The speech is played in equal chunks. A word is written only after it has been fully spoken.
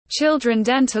Children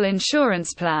dental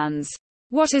insurance plans.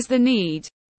 What is the need?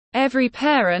 Every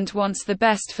parent wants the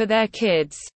best for their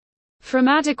kids. From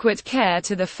adequate care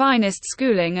to the finest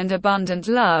schooling and abundant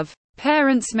love,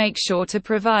 parents make sure to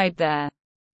provide their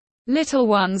little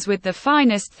ones with the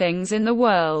finest things in the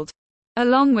world.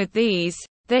 Along with these,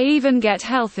 they even get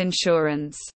health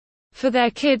insurance for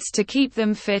their kids to keep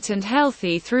them fit and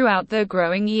healthy throughout their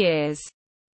growing years.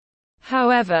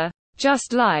 However,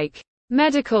 just like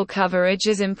medical coverage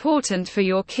is important for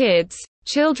your kids,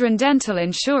 children dental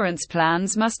insurance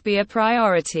plans must be a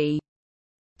priority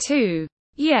too.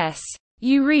 Yes,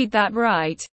 you read that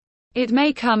right. It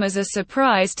may come as a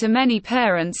surprise to many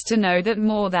parents to know that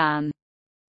more than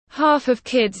half of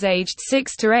kids aged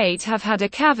 6 to 8 have had a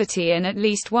cavity in at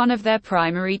least one of their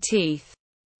primary teeth.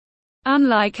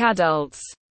 Unlike adults,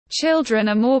 children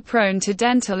are more prone to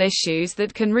dental issues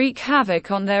that can wreak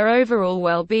havoc on their overall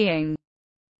well-being.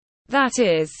 That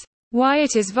is why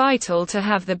it is vital to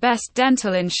have the best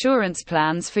dental insurance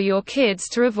plans for your kids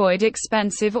to avoid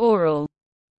expensive oral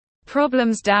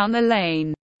problems down the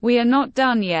lane. We are not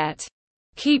done yet.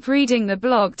 Keep reading the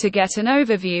blog to get an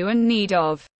overview and need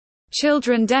of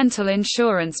children dental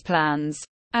insurance plans.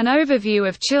 An overview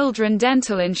of children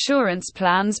dental insurance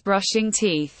plans: brushing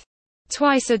teeth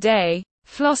twice a day,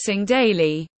 flossing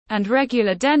daily, and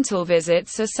regular dental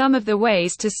visits are some of the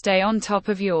ways to stay on top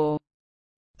of your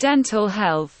dental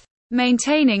health.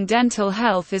 Maintaining dental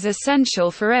health is essential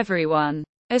for everyone,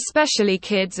 especially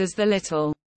kids, as the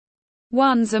little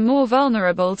ones are more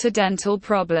vulnerable to dental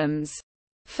problems.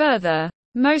 Further,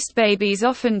 most babies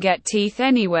often get teeth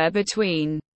anywhere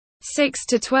between 6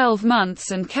 to 12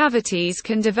 months, and cavities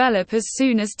can develop as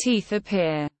soon as teeth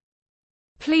appear.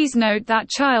 Please note that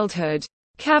childhood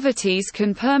cavities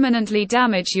can permanently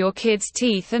damage your kids'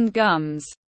 teeth and gums.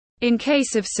 In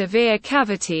case of severe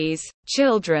cavities,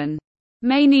 children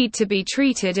may need to be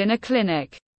treated in a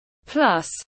clinic. Plus,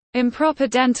 improper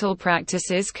dental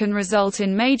practices can result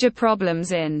in major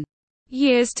problems in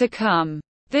years to come.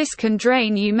 This can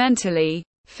drain you mentally,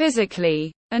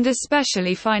 physically, and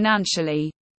especially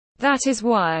financially. That is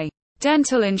why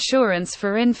dental insurance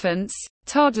for infants,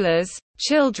 toddlers,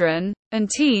 children,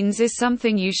 and teens is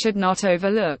something you should not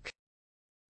overlook.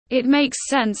 It makes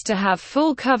sense to have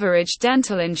full coverage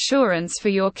dental insurance for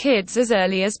your kids as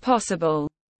early as possible.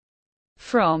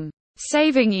 From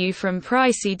saving you from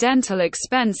pricey dental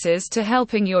expenses to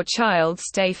helping your child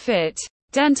stay fit,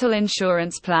 dental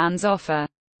insurance plans offer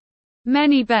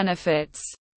many benefits.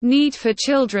 Need for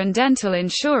children dental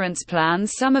insurance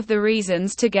plans. Some of the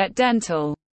reasons to get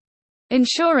dental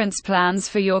insurance plans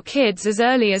for your kids as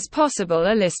early as possible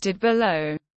are listed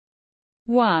below.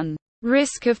 1.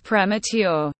 Risk of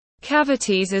premature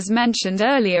cavities. As mentioned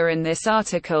earlier in this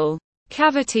article,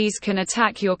 cavities can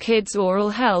attack your kids'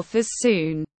 oral health as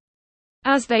soon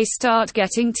as they start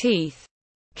getting teeth.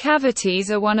 Cavities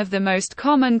are one of the most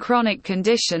common chronic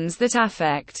conditions that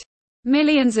affect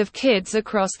millions of kids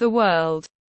across the world.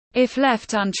 If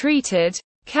left untreated,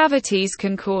 cavities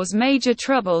can cause major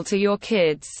trouble to your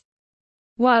kids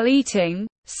while eating,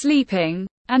 sleeping,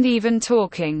 and even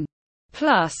talking.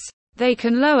 Plus, they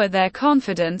can lower their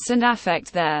confidence and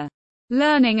affect their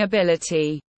learning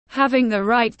ability. Having the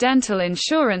right dental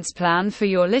insurance plan for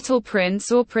your little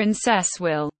prince or princess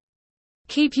will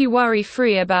keep you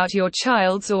worry-free about your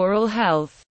child's oral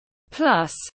health.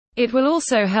 Plus, it will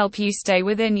also help you stay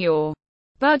within your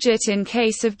budget in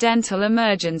case of dental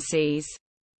emergencies.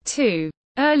 2.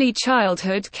 Early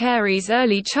childhood caries.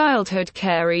 Early childhood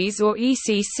caries, or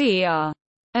ECC, are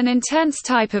an intense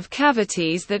type of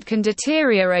cavities that can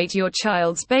deteriorate your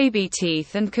child's baby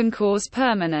teeth and can cause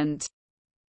permanent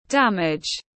damage.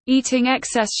 Eating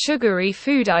excess sugary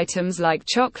food items like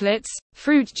chocolates,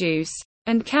 fruit juice,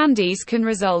 and candies can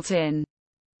result in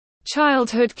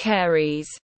childhood caries.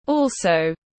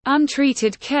 Also,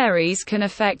 untreated caries can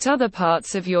affect other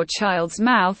parts of your child's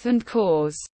mouth and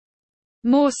cause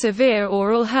more severe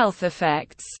oral health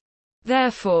effects.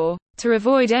 Therefore, to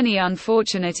avoid any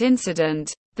unfortunate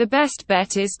incident, the best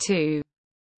bet is to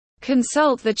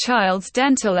consult the child's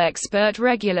dental expert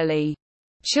regularly.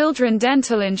 Children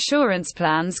dental insurance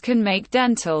plans can make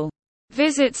dental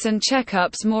visits and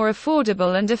checkups more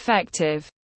affordable and effective.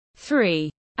 3.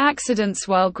 Accidents.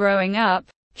 While growing up,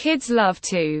 kids love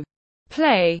to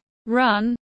play,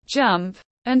 run, jump,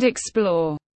 and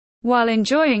explore. While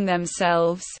enjoying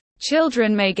themselves,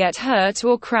 children may get hurt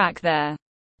or crack their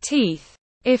teeth.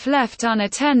 If left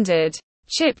unattended,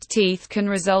 chipped teeth can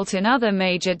result in other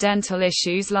major dental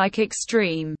issues like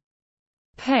extreme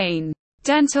pain.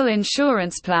 Dental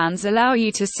insurance plans allow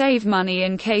you to save money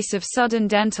in case of sudden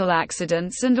dental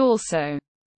accidents and also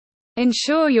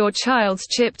Ensure your child's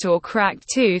chipped or cracked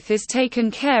tooth is taken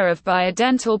care of by a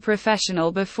dental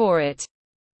professional before it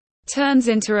turns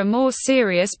into a more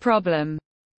serious problem.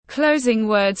 Closing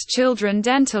words. Children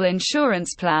dental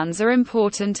insurance plans are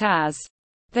important as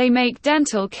they make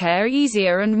dental care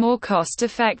easier and more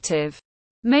cost-effective.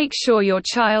 Make sure your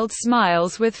child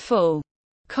smiles with full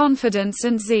confidence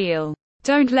and zeal.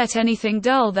 Don't let anything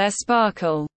dull their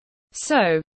sparkle.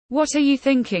 So, what are you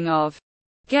thinking of?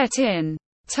 Get in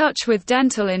touch with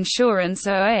Dental Insurance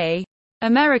OA,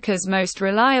 America's most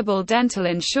reliable dental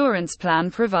insurance plan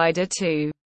provider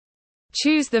to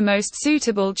choose the most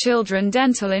suitable children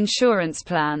dental insurance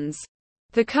plans.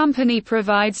 The company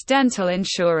provides dental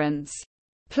insurance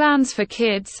plans for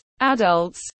kids,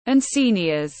 adults, and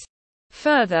seniors.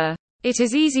 Further, it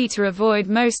is easy to avoid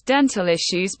most dental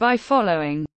issues by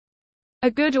following a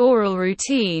good oral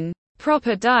routine,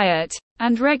 proper diet,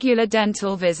 and regular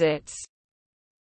dental visits.